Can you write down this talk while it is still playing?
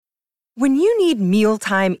When you need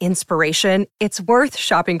mealtime inspiration, it's worth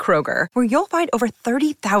shopping Kroger, where you'll find over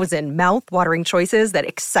 30,000 mouth-watering choices that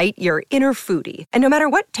excite your inner foodie. And no matter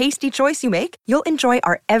what tasty choice you make, you'll enjoy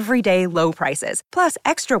our everyday low prices, plus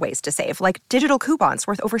extra ways to save, like digital coupons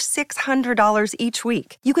worth over $600 each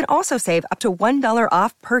week. You can also save up to $1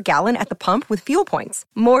 off per gallon at the pump with fuel points.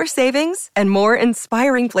 More savings and more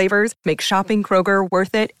inspiring flavors make shopping Kroger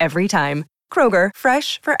worth it every time. Kroger,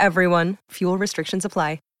 fresh for everyone. Fuel restrictions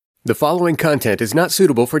apply. The following content is not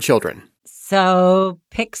suitable for children. So,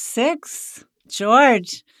 pick six.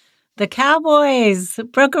 George, the Cowboys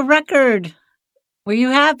broke a record. Were you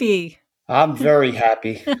happy? I'm very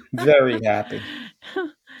happy. Very happy.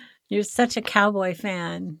 You're such a Cowboy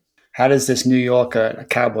fan. How does this New Yorker a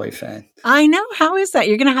Cowboy fan? I know. How is that?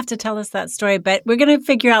 You're going to have to tell us that story, but we're going to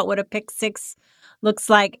figure out what a pick six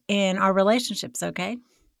looks like in our relationships, okay?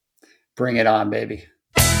 Bring it on, baby.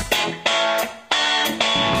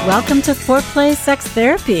 Welcome to Foreplay Sex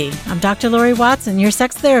Therapy. I'm Dr. Lori Watson, your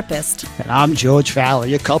sex therapist. And I'm George Fowler,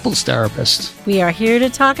 your couples therapist. We are here to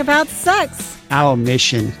talk about sex. Our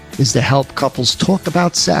mission is to help couples talk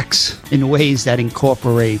about sex in ways that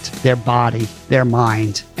incorporate their body, their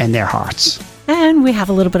mind, and their hearts. And we have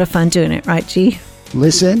a little bit of fun doing it, right, G?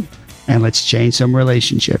 Listen, and let's change some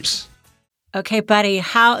relationships. Okay, buddy,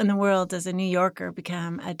 how in the world does a New Yorker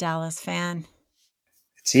become a Dallas fan?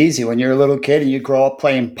 It's easy. When you're a little kid and you grow up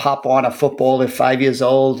playing pop on a football at 5 years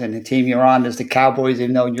old, and the team you're on is the Cowboys,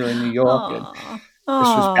 even though you're in New York. And this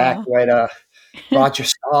was back when Roger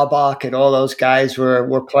Staubach and all those guys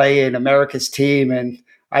were playing America's team, and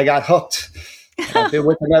I got hooked. I've been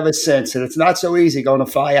with them ever since. And it's not so easy going to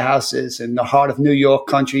firehouses in the heart of New York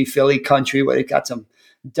country, Philly country, where they got some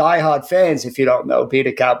diehard fans, if you don't know, being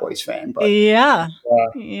a Cowboys fan. But yeah.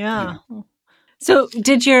 You know. So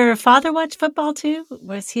did your father watch football too?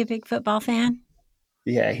 Was he a big football fan?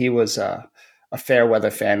 Yeah, he was a fair weather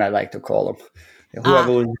fan, I like to call him.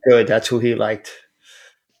 Whoever was good, that's who he liked.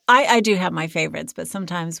 I do have my favorites, but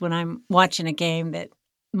sometimes when I'm watching a game that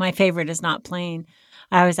my favorite is not playing,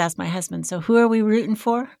 I always ask my husband, so who are we rooting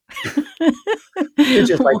for? It's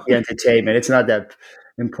just like the entertainment. It's not that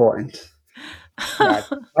important.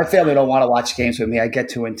 My family don't want to watch games with me. I get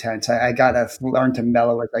too intense. I got to learn to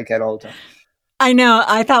mellow as I get older. I know.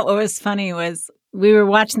 I thought what was funny was we were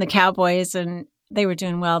watching the Cowboys and they were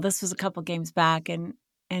doing well. This was a couple games back, and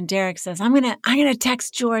Derek says, "I'm gonna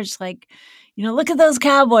text George, like, look at those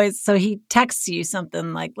Cowboys." So he texts you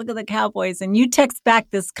something like, "Look at the Cowboys," and you text back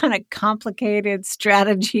this kind of complicated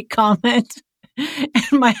strategy comment.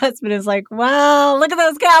 And my husband is like, "Wow, look at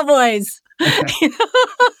those Cowboys."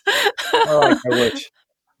 I wish.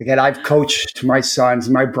 Again, I've coached my sons.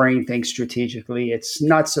 My brain thinks strategically. It's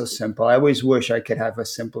not so simple. I always wish I could have a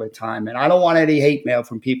simpler time. And I don't want any hate mail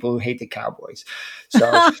from people who hate the Cowboys.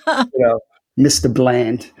 So, Mr.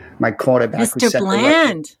 Bland, my quarterback. Mr.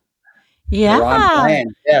 Bland. Yeah.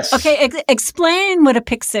 Bland, yes. Okay, explain what a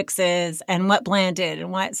pick six is and what Bland did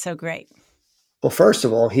and why it's so great. Well, first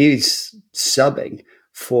of all, he's subbing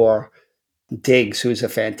for Diggs, who's a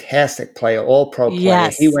fantastic player, all-pro player.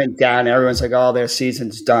 Yes. He went down. Everyone's like, "Oh, their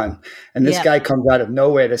season's done." And this guy comes out of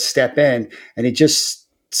nowhere to step in, and he just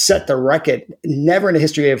set the record. Never in the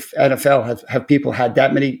history of NFL have people had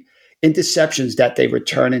that many interceptions that they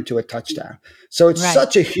return into a touchdown. So it's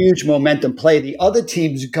such a huge momentum play. The other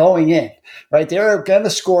team's going in, right? They're going to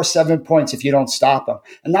score 7 points if you don't stop them.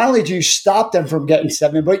 And not only do you stop them from getting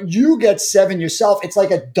 7, but you get 7 yourself. It's like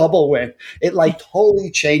a double win. It totally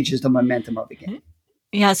changes the momentum of the game.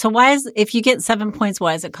 Yeah. So if you get 7 points,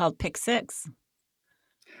 why is it called pick six?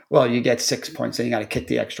 Well, you get 6 points, and you got to kick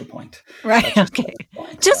the extra point. Right. Okay.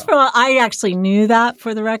 I actually knew that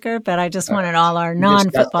for the record, but I just wanted all our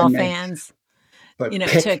non-football fans, but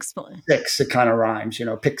to explain. Six, it kind of rhymes.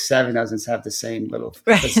 Pick 7 doesn't have the same little.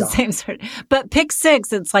 Same sort. But pick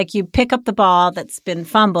six, it's like you pick up the ball that's been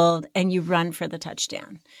fumbled and you run for the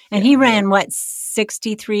touchdown. And he ran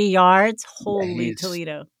 63 yards? Holy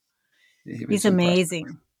Toledo! He's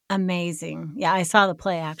amazing. Amazing. Yeah, I saw the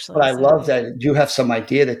play actually. But I love that you have some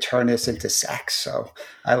idea to turn this into sex. So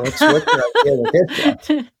what's your idea with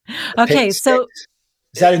this? Okay, so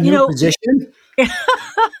is that a new position?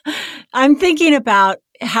 I'm thinking about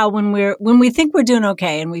how when we think we're doing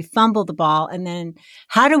okay and we fumble the ball, and then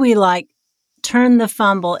how do we turn the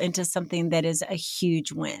fumble into something that is a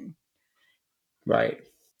huge win? Right.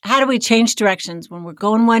 How do we change directions when we're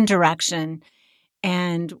going one direction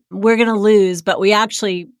and we're going to lose, but we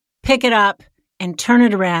actually pick it up and turn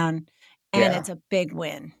it around, and it's a big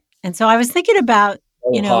win. And so I was thinking about,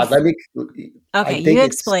 you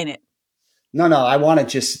explain it. No, no, I want to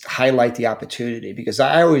just highlight the opportunity because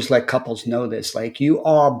I always let couples know this. Like, you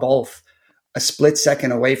are both a split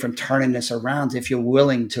second away from turning this around if you're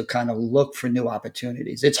willing to kind of look for new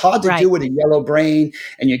opportunities. It's hard to Right. do with a yellow brain,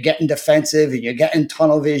 and you're getting defensive and you're getting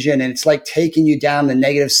tunnel vision, and it's like taking you down the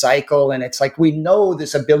negative cycle. And it's like, we know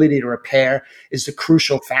this ability to repair is the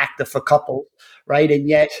crucial factor for couples, right? And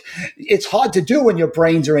yet it's hard to do when your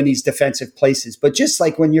brains are in these defensive places. But just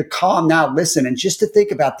like when you're calm now, listen, and just to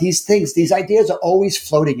think about these things, these ideas are always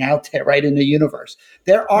floating out there, right, in the universe.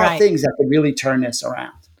 There are Right. things that could really turn this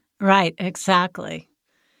around. Right, exactly.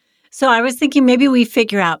 So I was thinking maybe we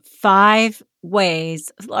figure out 5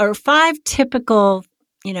 ways or 5 typical,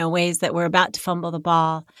 ways that we're about to fumble the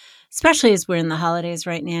ball, especially as we're in the holidays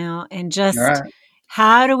right now, and All just right.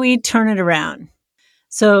 how do we turn it around?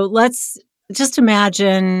 So let's just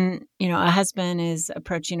imagine, a husband is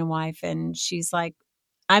approaching a wife and she's like,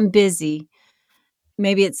 I'm busy.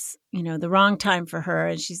 Maybe it's, the wrong time for her.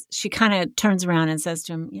 And she kind of turns around and says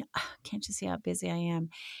to him, can't you see how busy I am?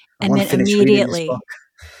 I And want then to finish reading this book. immediately,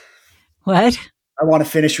 what? I want to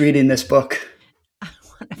finish reading this book. I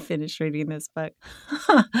want to finish reading this book.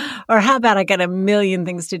 Or how about I got a million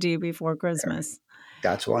things to do before Christmas?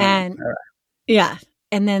 That's one. And All right. yeah.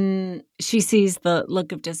 And then she sees the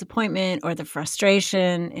look of disappointment or the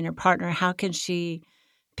frustration in her partner. How can she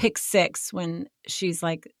pick 6 when she's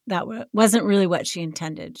like, that wasn't really what she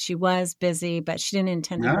intended? She was busy, but she didn't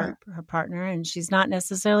intend to All hurt her partner. And she's not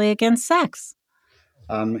necessarily against sex.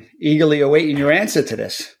 I'm eagerly awaiting your answer to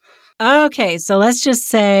this. Okay, so let's just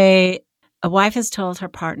say a wife has told her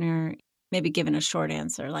partner, maybe given a short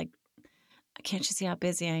answer, like, can't you see how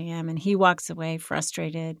busy I am? And he walks away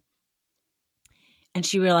frustrated. And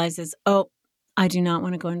she realizes, oh, I do not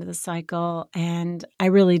want to go into the cycle. And I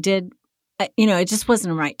really did, it just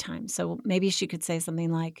wasn't the right time. So maybe she could say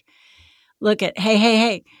something like,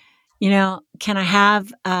 hey, can I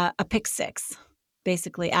have a pick 6?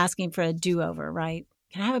 Basically asking for a do-over, right?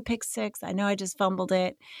 Can I have a pick 6? I know I just fumbled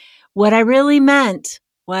it. What I really meant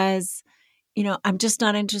was, I'm just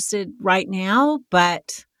not interested right now,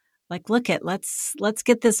 but like, let's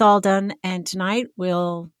get this all done. And tonight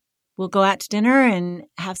we'll go out to dinner and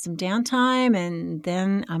have some downtime, and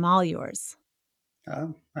then I'm all yours.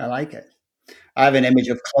 Oh, I like it. I have an image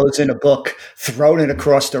of closing a book, throwing it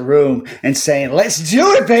across the room, and saying, "Let's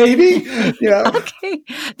do it, baby!" Okay,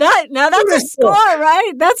 that's a score,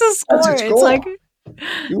 right? That's a score. That's a score. It's like,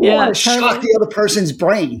 you want to shock the other person's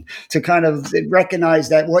brain to kind of recognize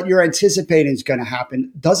that what you're anticipating is going to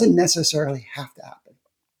happen doesn't necessarily have to happen.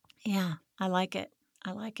 Yeah, I like it.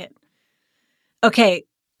 Okay,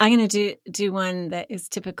 I'm going to do one that is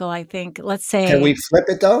typical, I think. Let's say... Can we flip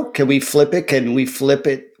it, though? Can we flip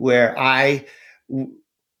it where I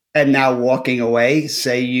am now walking away,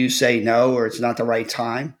 say you say no, or it's not the right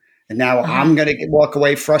time, and now I'm going to walk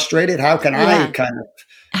away frustrated? How can I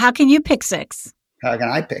How can you pick 6? How can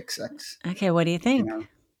I pick 6? Okay, what do you think?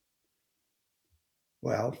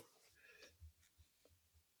 Well,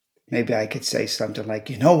 maybe I could say something like,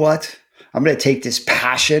 you know what? I'm going to take this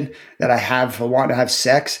passion that I have for wanting to have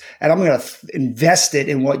sex, and I'm going to invest it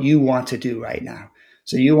in what you want to do right now.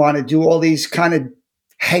 So you want to do all these kind of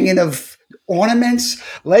hanging of ornaments?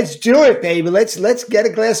 Let's do it, baby. Let's get a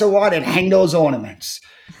glass of wine and hang those ornaments.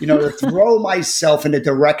 To throw myself in the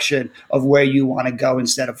direction of where you want to go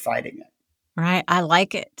instead of fighting it. Right. I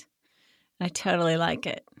like it. I totally like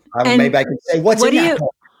it. Maybe I could say, what's in that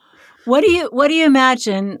book? What do you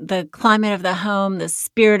imagine the climate of the home, the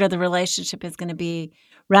spirit of the relationship is going to be,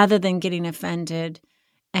 rather than getting offended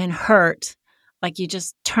and hurt? Like, you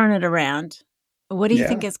just turn it around. What do you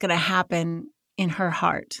think is going to happen in her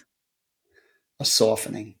heart? A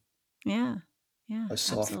softening. Yeah. A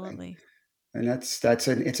softening. Absolutely. And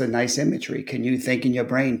it's a nice imagery. Can you think in your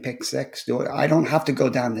brain, pick 6? Do it. I don't have to go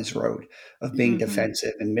down this road of being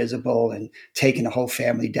defensive and miserable and taking the whole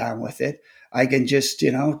family down with it. I can just,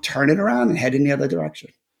 turn it around and head in the other direction.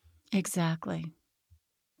 Exactly.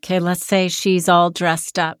 Okay, let's say she's all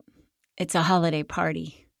dressed up. It's a holiday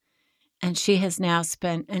party. And she has now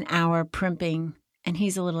spent an hour primping, and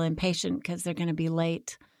he's a little impatient because they're going to be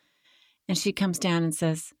late. And she comes down and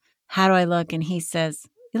says, how do I look? And he says,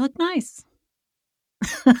 you look nice.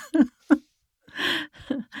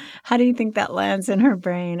 How do you think that lands in her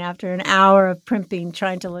brain after an hour of primping,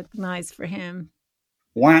 trying to look nice for him?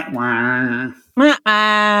 Wah,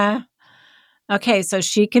 wah. Okay, so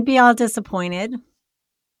she could be all disappointed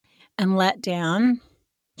and let down.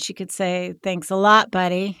 She could say, thanks a lot,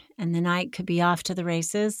 buddy. And the night could be off to the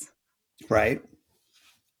races. Right.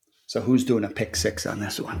 So who's doing a pick 6 on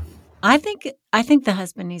this one? I think the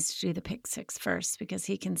husband needs to do the pick 6 first, because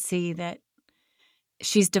he can see that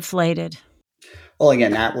she's deflated. Well,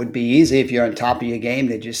 again, that would be easy if you're on top of your game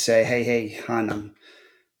to just say, hey, hon,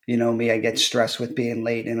 you know me, I get stressed with being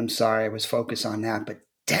late, and I'm sorry, I was focused on that. But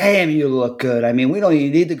damn, you look good. I mean, we don't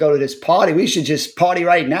even need to go to this party. We should just party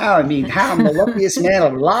right now. I mean, how I'm the luckiest man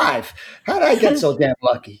alive. How did I get so damn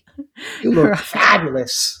lucky? You look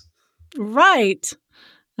fabulous. Right.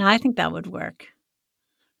 No, I think that would work.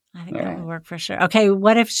 I think that would work for sure. Okay,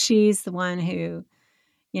 what if she's the one who,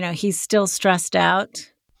 he's still stressed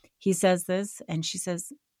out. He says this, and she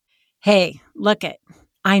says, hey, look it.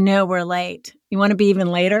 I know we're late. You want to be even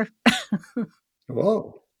later?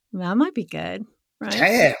 Whoa. That might be good, right?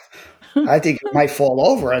 Damn. I think it might fall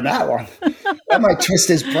over on that one. That might twist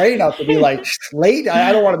his brain up to be like, late?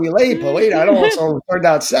 I don't want to be late, but wait, I don't want to turn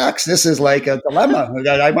down sex. This is like a dilemma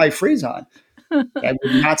that I might freeze on. I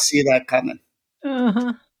would not see that coming.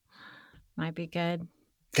 Uh-huh. Might be good.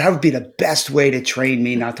 That would be the best way to train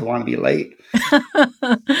me not to want to be late.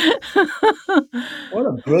 What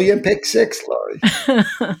a brilliant pick six, Lori.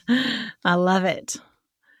 I love it.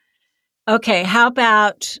 Okay, how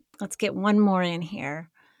about, let's get one more in here.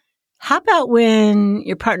 How about when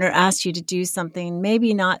your partner asks you to do something,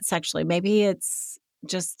 maybe not sexually, maybe it's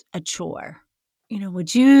just a chore.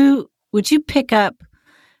 Would you pick up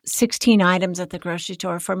 16 items at the grocery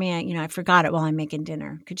store for me? I forgot it while I'm making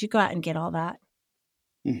dinner. Could you go out and get all that?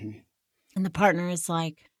 Mm-hmm. And the partner is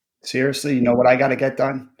like, seriously, you know what I got to get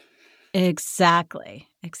done? Exactly.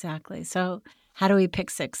 So how do we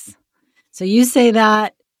pick six? So you say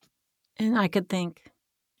that, and I could think,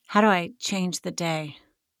 how do I change the day?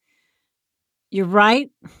 You're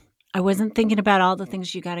right. I wasn't thinking about all the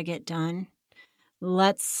things you got to get done.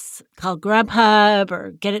 Let's call Grubhub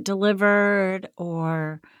or get it delivered,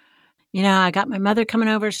 or, I got my mother coming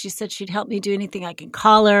over. She said she'd help me do anything. I can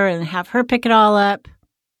call her and have her pick it all up.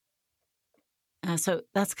 So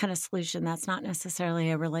that's kind of solution. That's not necessarily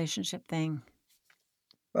a relationship thing.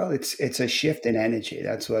 Well, it's a shift in energy.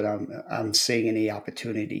 That's what I'm seeing in the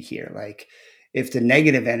opportunity here. Like, if the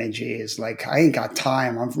negative energy is like, I ain't got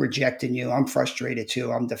time, I'm rejecting you, I'm frustrated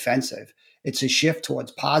too, I'm defensive. It's a shift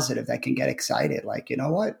towards positive that can get excited. Like, you know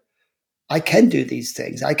what? I can do these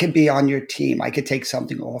things. I can be on your team. I can take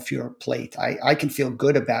something off your plate. I can feel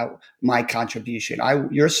good about my contribution.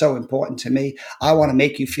 You're so important to me. I want to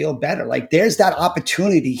make you feel better. Like, there's that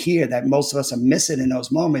opportunity here that most of us are missing in those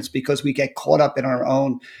moments because we get caught up in our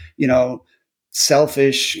own,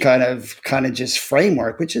 selfish kind of just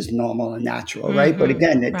framework, which is normal and natural, mm-hmm, right? But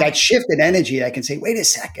again, right, that shift in energy, I can say, wait a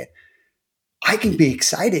second, I can be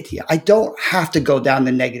excited here. I don't have to go down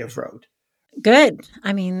the negative road. Good.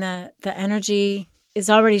 I mean, the energy is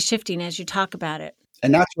already shifting as you talk about it.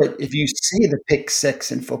 And that's what, if you see the pick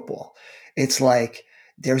six in football, it's like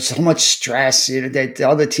there's so much stress that the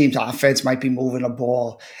other team's offense might be moving the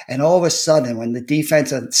ball. And all of a sudden, when the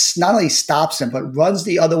defense not only stops them, but runs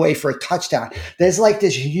the other way for a touchdown, there's like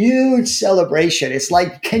this huge celebration. It's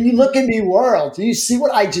like, can you look at me, world? Do you see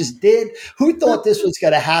what I just did? Who thought this was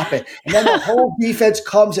going to happen? And then the whole defense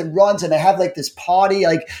comes and runs and they have like this party.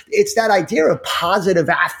 Like, it's that idea of positive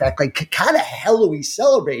affect. Like, kind of hell do we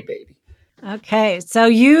celebrate, baby? Okay. So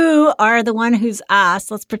you are the one who's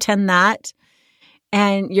asked. Let's pretend that.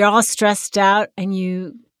 And you're all stressed out and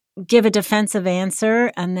you give a defensive answer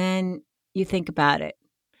and then you think about it.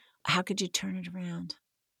 How could you turn it around?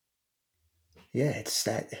 Yeah, it's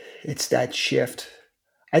that shift.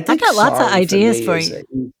 I got lots of ideas for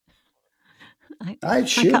you. I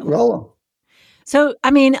shoot, roll them. So,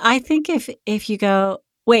 I mean, I think if you go,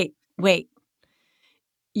 wait,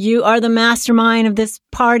 you are the mastermind of this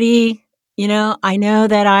party. I know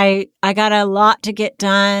that I got a lot to get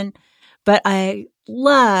done, but I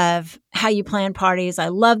love how you plan parties. I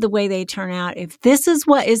love the way they turn out. If this is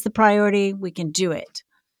what is the priority, we can do it.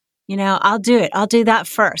 I'll do it. I'll do that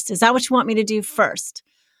first. Is that what you want me to do first?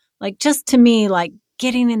 Like, just to me, like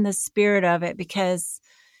getting in the spirit of it, because,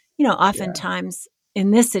 oftentimes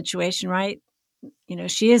in this situation, right,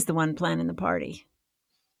 she is the one planning the party.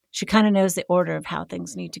 She kind of knows the order of how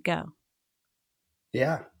things need to go.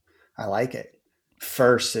 Yeah, I like it.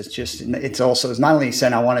 First, it's not only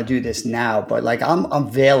saying I want to do this now, but like I'm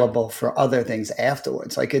available for other things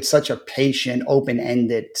afterwards. Like, it's such a patient,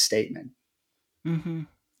 open-ended statement. Mm-hmm.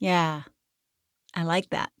 Yeah, I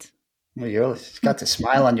like that. Well, you've got the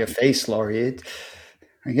smile on your face, Lori.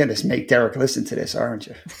 You're going to make Derek listen to this, aren't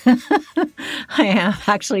you? I am.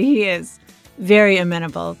 Actually, he is very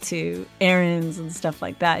amenable to errands and stuff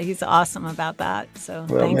like that. He's awesome about that. So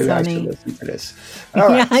thanks, maybe honey. I should listen to this. All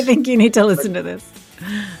right. Yeah, I think you need to listen to this.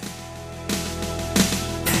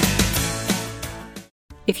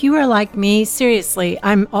 If you are like me, seriously,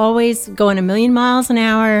 I'm always going a million miles an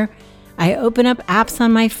hour. I open up apps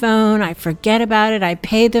on my phone, I forget about it, I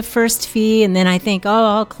pay the first fee, and then I think, oh,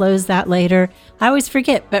 I'll close that later. I always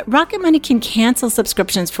forget, but Rocket Money can cancel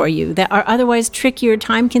subscriptions for you that are otherwise tricky or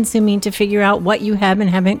time-consuming to figure out what you have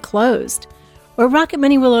and haven't closed. Or Rocket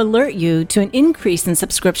Money will alert you to an increase in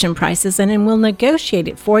subscription prices and then will negotiate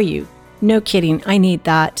it for you. No kidding, I need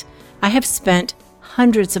that. I have spent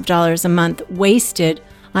hundreds of dollars a month wasted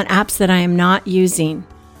on apps that I am not using.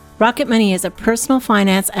 Rocket Money is a personal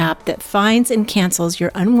finance app that finds and cancels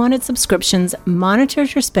your unwanted subscriptions,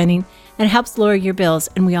 monitors your spending, and helps lower your bills,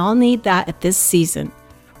 and we all need that at this season.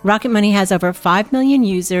 Rocket Money has over 5 million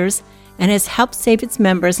users and has helped save its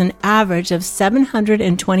members an average of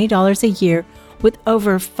 $720 a year with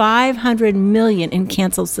over 500 million in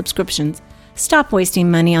canceled subscriptions. Stop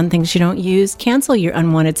wasting money on things you don't use. Cancel your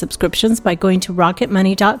unwanted subscriptions by going to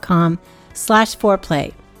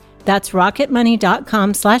rocketmoney.com/foreplay. That's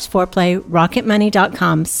rocketmoney.com/foreplay,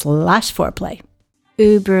 rocketmoney.com/foreplay.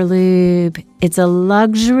 Uberlube. It's a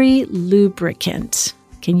luxury lubricant.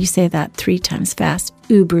 Can you say that 3 times fast?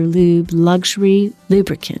 Uberlube, luxury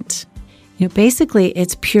lubricant. Basically,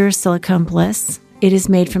 it's pure silicone bliss. It is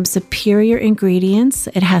made from superior ingredients.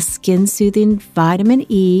 It has skin-soothing vitamin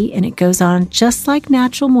E, and it goes on just like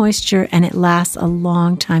natural moisture, and it lasts a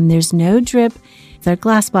long time. There's no drip. Their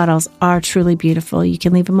glass bottles are truly beautiful. You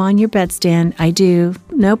can leave them on your bedstand. I do.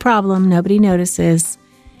 No problem. Nobody notices.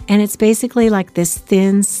 And it's basically like this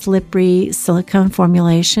thin, slippery silicone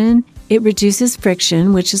formulation. It reduces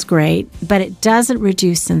friction, which is great, but it doesn't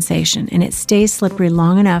reduce sensation, and it stays slippery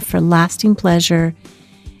long enough for lasting pleasure.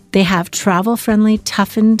 They have travel-friendly,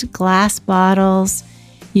 toughened glass bottles.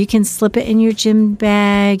 You can slip it in your gym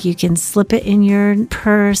bag. You can slip it in your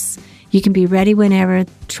purse. You can be ready whenever.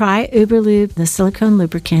 Try Uberlube, the silicone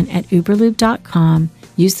lubricant, at uberlube.com.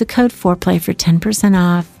 Use the code FOREPLAY for 10%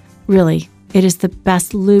 off. Really, it is the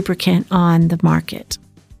best lubricant on the market.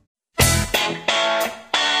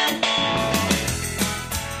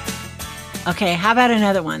 Okay, how about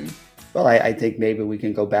another one? Well, I think maybe we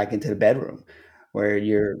can go back into the bedroom where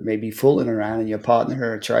you're maybe fooling around and your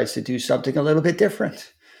partner tries to do something a little bit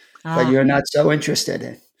different that you're not so interested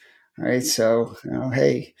in. All right. So,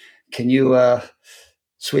 hey, can you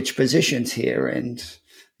switch positions here? And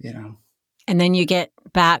then you get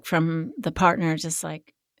back from the partner just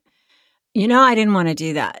like, I didn't want to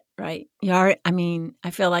do that. Right. I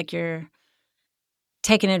feel like you're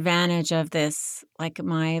taking advantage of this, like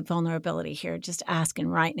my vulnerability here, just asking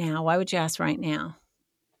right now. Why would you ask right now?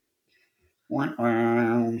 That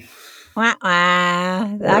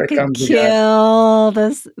could kill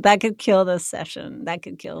this. That could kill this session. That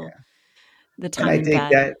could kill the time. And I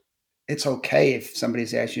think that it's okay if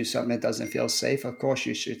somebody's asked you something that doesn't feel safe. Of course,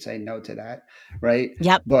 you should say no to that, right?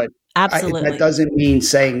 Yep. But absolutely, that doesn't mean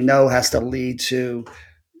saying no has to lead to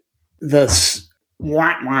the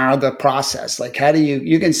process. Like, how do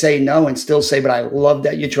you can say no and still say, but I love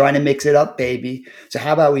that you're trying to mix it up, baby. So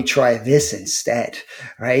how about we try this instead?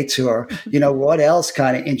 Right. Or, what else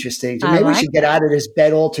kind of interesting? So maybe we should get out of this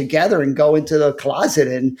bed altogether and go into the closet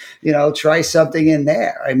and, try something in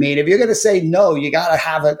there. I mean, if you're going to say no, you got to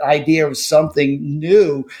have an idea of something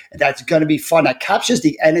new that's going to be fun. That captures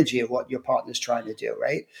the energy of what your partner's trying to do.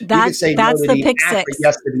 Right. You can say no to the act, but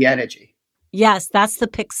yes to the energy. Yes, that's the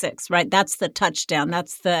pick six, right? That's the touchdown.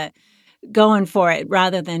 That's the going for it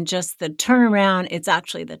rather than just the turnaround. It's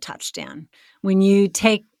actually the touchdown. When you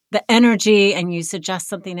take the energy and you suggest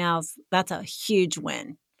something else, that's a huge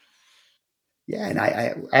win. Yeah, and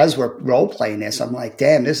I as we're role playing this, I'm like,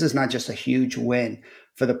 damn, this is not just a huge win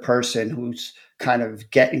for the person who's kind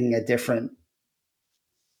of getting a different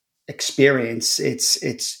experience. It's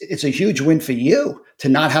a huge win for you to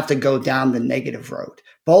not have to go down the negative road.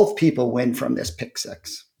 Both people win from this pick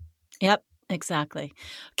six. Yep, exactly.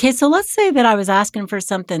 Okay, so let's say that I was asking for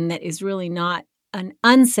something that is really not an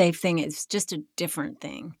unsafe thing. It's just a different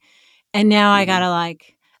thing. And now I gotta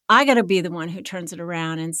be the one who turns it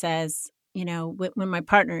around and says, when my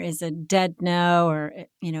partner is a dead no or,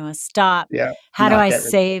 a stop, how do I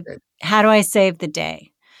save the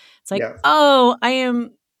day? It's like, oh, I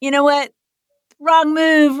am, what? Wrong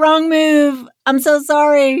move. I'm so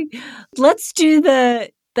sorry. Let's do the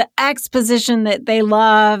X position that they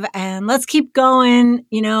love and let's keep going.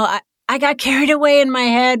 I got carried away in my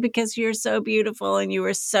head because you're so beautiful and you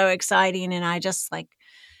were so exciting. And I just I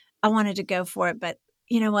wanted to go for it. But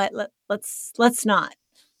you know what? Let's not.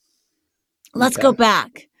 Let's go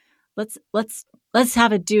back. Let's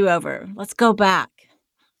have a do-over. Let's go back.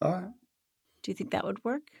 All right. Do you think that would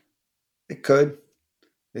work? It could.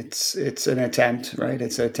 It's an attempt, right?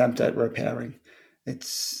 It's an attempt at repairing.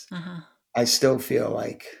 I still feel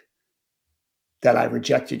like that I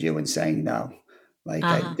rejected you and saying no. Like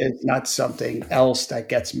there's not something else that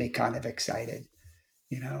gets me kind of excited,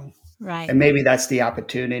 you know? Right. And maybe that's the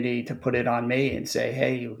opportunity to put it on me and say,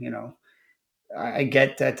 hey, I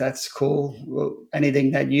get that. That's cool. Well,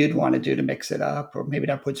 anything that you'd want to do to mix it up, or maybe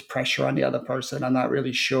that puts pressure on the other person. I'm not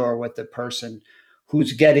really sure what the person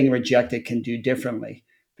who's getting rejected can do differently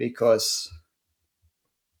because,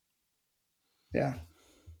 yeah.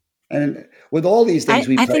 And with all these things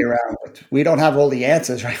we I play think, around with, we don't have all the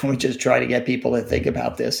answers, right? We just try to get people to think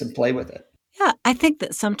about this and play with it. yeah, I think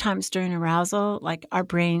that sometimes during arousal, like our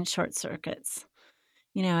brain short circuits,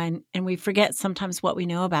 and we forget sometimes what we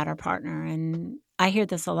know about our partner. And I hear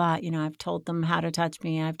this a lot. I've told them how to touch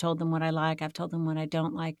me. I've told them what I like. I've told them what I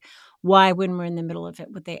don't like. Why, when we're in the middle of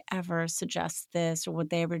it, would they ever suggest this, or would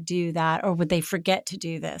they ever do that, or would they forget to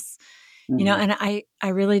do this? Mm-hmm. And I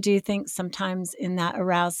really do think sometimes in that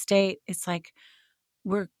aroused state, it's like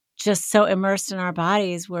we're just so immersed in our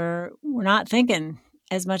bodies, we're not thinking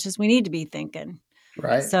as much as we need to be thinking.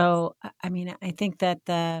 Right. So, I mean, I think that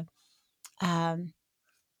the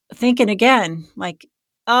thinking again, like,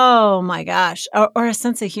 oh my gosh, or a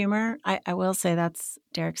sense of humor. I will say that's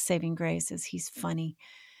Derek's saving grace is he's funny.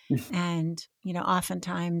 And,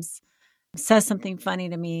 oftentimes says something funny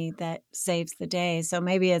to me that saves the day. So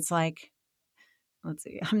maybe it's like, let's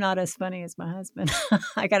see, I'm not as funny as my husband.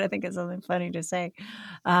 I got to think of something funny to say.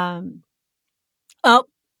 Oh,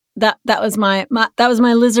 that was my that was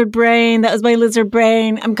my lizard brain. That was my lizard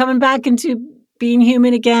brain. I'm coming back into being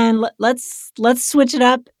human again. Let's switch it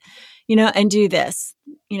up, and do this.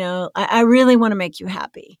 I really want to make you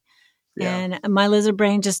happy. Yeah. And my lizard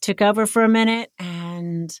brain just took over for a minute,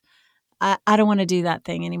 and I don't want to do that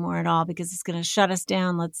thing anymore at all because it's going to shut us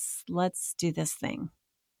down. Let's do this thing.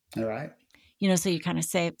 All right. So you kind of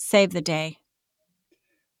save the day.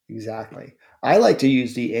 Exactly. I like to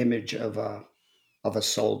use the image of a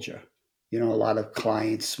soldier. A lot of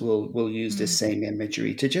clients will use the same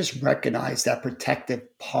imagery to just recognize that protective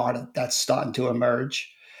part that's starting to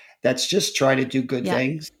emerge, that's just trying to do good Yeah.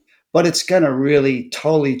 things, but it's going to really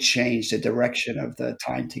totally change the direction of the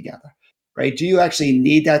time together, right? Do you actually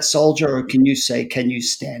need that soldier, or can you say, can you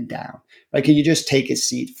stand down? Like, can you just take a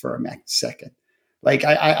seat for a second? Like,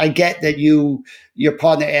 I get that your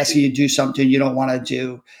partner asking you to do something you don't want to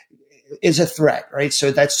do is a threat, right?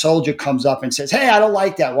 So that soldier comes up and says, hey, I don't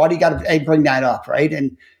like that. Why do you got to bring that up, right?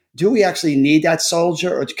 And do we actually need that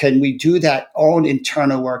soldier, or can we do that own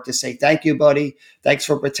internal work to say, thank you, buddy. Thanks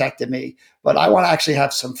for protecting me. But I want to actually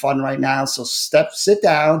have some fun right now. So sit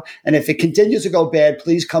down. And if it continues to go bad,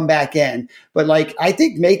 please come back in. But I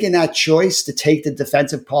think making that choice to take the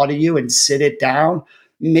defensive part of you and sit it down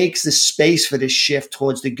makes the space for this shift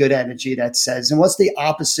towards the good energy that says, and what's the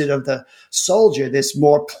opposite of the soldier, this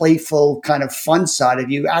more playful kind of fun side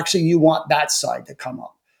of you? Actually, you want that side to come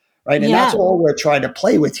up, right? And that's all we're trying to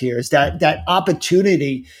play with here, is that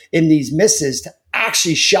opportunity in these misses to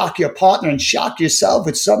actually shock your partner and shock yourself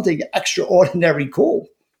with something extraordinary cool.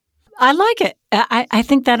 I like it. I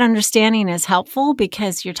think that understanding is helpful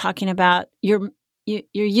because you're talking about you're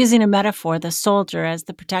using a metaphor, the soldier as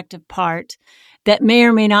the protective part that may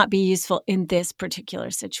or may not be useful in this particular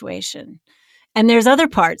situation. And there's other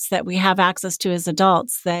parts that we have access to as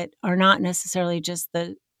adults that are not necessarily just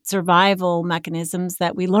the survival mechanisms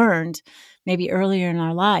that we learned maybe earlier in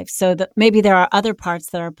our life. So that maybe there are other parts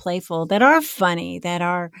that are playful, that are funny, that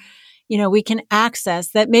are, we can access,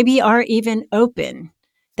 that maybe are even open,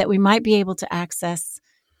 that we might be able to access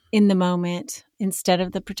in the moment instead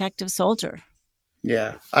of the protective soldier.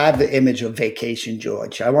 Yeah, I have the image of Vacation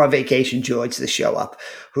George. I want Vacation George to show up,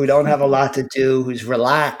 who don't have a lot to do, who's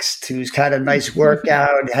relaxed, who's kind of nice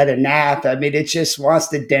workout, had a nap. I mean, it just wants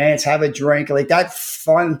to dance, have a drink, like that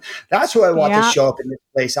fun. That's who I want to show up in this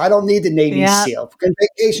place. I don't need the Navy SEAL. Can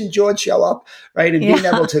Vacation George show up, right? And being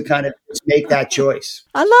able to kind of just make that choice.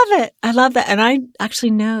 I love it. I love that. And I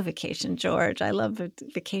actually know Vacation George. I love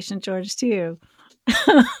Vacation George too.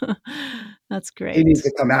 That's great. He needs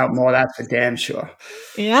to come out more. That's for damn sure.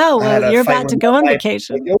 Yeah, well, you're about to go on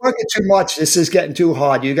vacation. You're working too much. This is getting too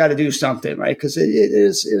hard. You got to do something, right? Because it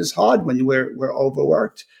is hard when we're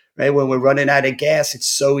overworked, right? When we're running out of gas, it's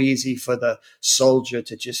so easy for the soldier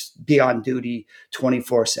to just be on duty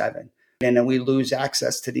 24/7. And then we lose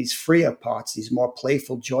access to these freer parts, these more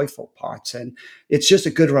playful, joyful parts. And it's just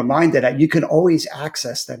a good reminder that you can always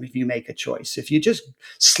access them if you make a choice. If you just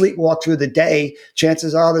sleepwalk through the day,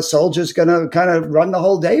 chances are the soldier's going to kind of run the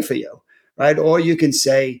whole day for you, right? Or you can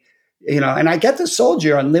say, and I get the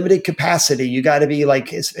soldier on limited capacity. You got to be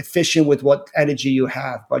as efficient with what energy you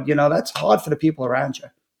have. But, that's hard for the people around you.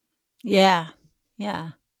 Yeah. Yeah.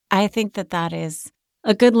 I think that is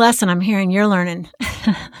A good lesson I'm hearing you're learning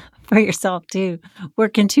for yourself too.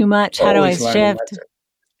 Working too much. How do I shift?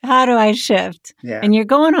 How do I shift? Yeah. And you're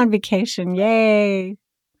going on vacation. Yay.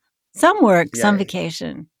 Some work, some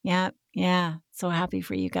vacation. Yeah. Yeah. So happy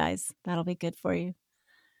for you guys. That'll be good for you.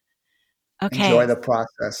 Okay. Enjoy the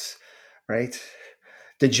process, right?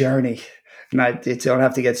 The journey. Don't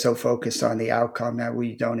have to get so focused on the outcome that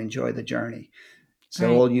we don't enjoy the journey.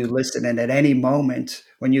 So all you listening, at any moment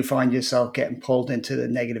when you find yourself getting pulled into the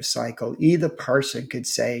negative cycle, either person could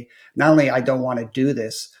say, not only I don't want to do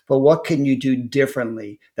this, but what can you do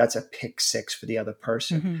differently? That's a pick six for the other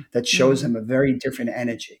person that shows them a very different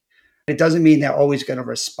energy. It doesn't mean they're always going to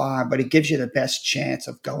respond, but it gives you the best chance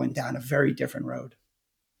of going down a very different road.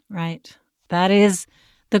 Right. That is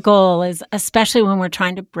the goal, is especially when we're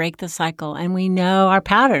trying to break the cycle and we know our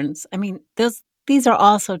patterns. I mean, these are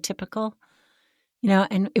all so typical.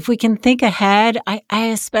 And if we can think ahead, I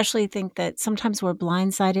especially think that sometimes we're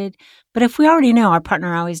blindsided. But if we already know our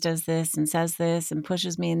partner always does this and says this and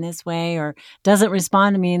pushes me in this way or doesn't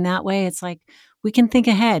respond to me in that way, it's like we can think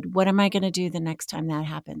ahead. What am I going to do the next time that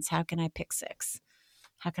happens? How can I pick six?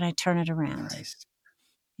 How can I turn it around? Nice.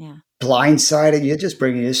 Yeah. Blindsided,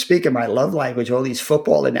 you're speaking my love language, all these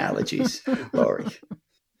football analogies, Lori.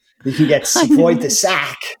 You can avoid the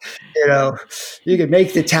sack, you can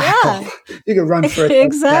make the tackle, you can run for a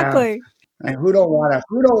exactly. And who don't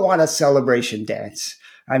want a celebration dance?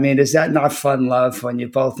 I mean, is that not fun love when you're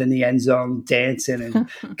both in the end zone dancing and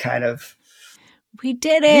kind of? We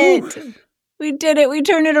did it. Woo. We did it. We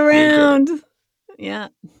turned it around. Yeah.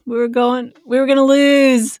 We were going to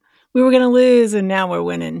lose. And now we're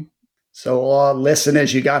winning. So all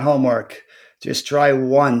listeners, you got homework. Just try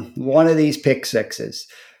one of these pick sixes.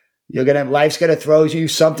 Life's gonna throw you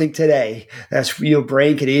something today that's your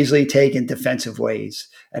brain could easily take in defensive ways.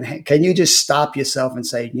 And can you just stop yourself and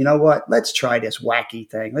say, you know what? Let's try this wacky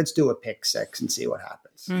thing. Let's do a pick six and see what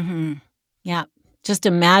happens. Mm-hmm. Yeah. Just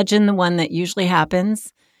imagine the one that usually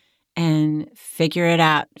happens and figure it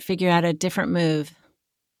out. Figure out a different move.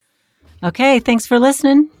 Okay. Thanks for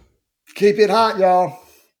listening. Keep it hot, y'all.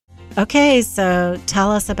 Okay. So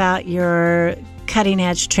tell us about your cutting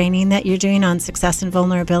edge training that you're doing on success and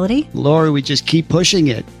vulnerability. Lori, we just keep pushing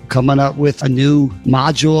it, coming up with a new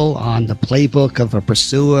module on the playbook of a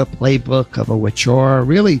pursuer, playbook of a withdrawer,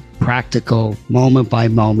 really practical moment by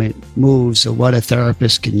moment moves of what a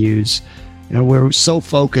therapist can use. We're so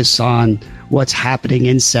focused on what's happening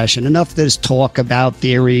in session. Enough there's talk about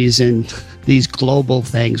theories and these global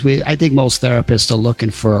things. I think most therapists are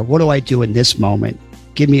looking for, what do I do in this moment?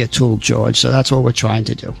 Give me a tool, George. So that's what we're trying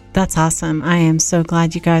to do. That's awesome. I am so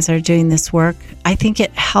glad you guys are doing this work. I think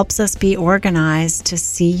it helps us be organized to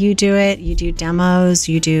see you do it. You do demos,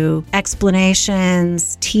 you do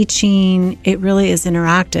explanations, teaching. It really is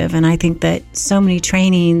interactive. And I think that so many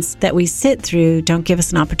trainings that we sit through don't give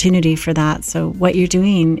us an opportunity for that. So what you're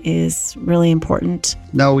doing is really important.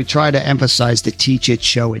 No, we try to emphasize the teach it,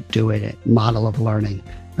 show it, do it model of learning.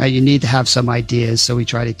 You need to have some ideas, so we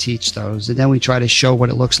try to teach those. And then we try to show what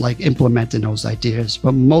it looks like implementing those ideas.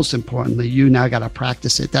 But most importantly, you now got to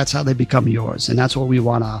practice it. That's how they become yours. And that's what we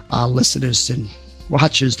want our listeners and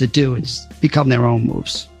watchers to do, is become their own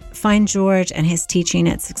moves. Find George and his teaching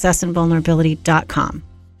at successandvulnerability.com.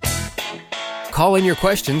 Call in your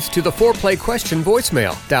questions to the 4Play question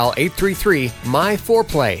voicemail. Dial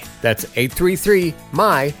 833-MY-4Play. That's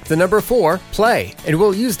 833-MY-4-PLAY. And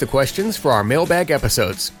we'll use the questions for our mailbag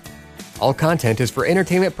episodes. All content is for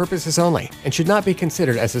entertainment purposes only and should not be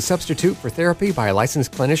considered as a substitute for therapy by a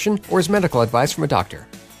licensed clinician or as medical advice from a doctor.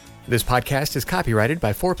 This podcast is copyrighted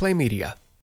by 4Play Media.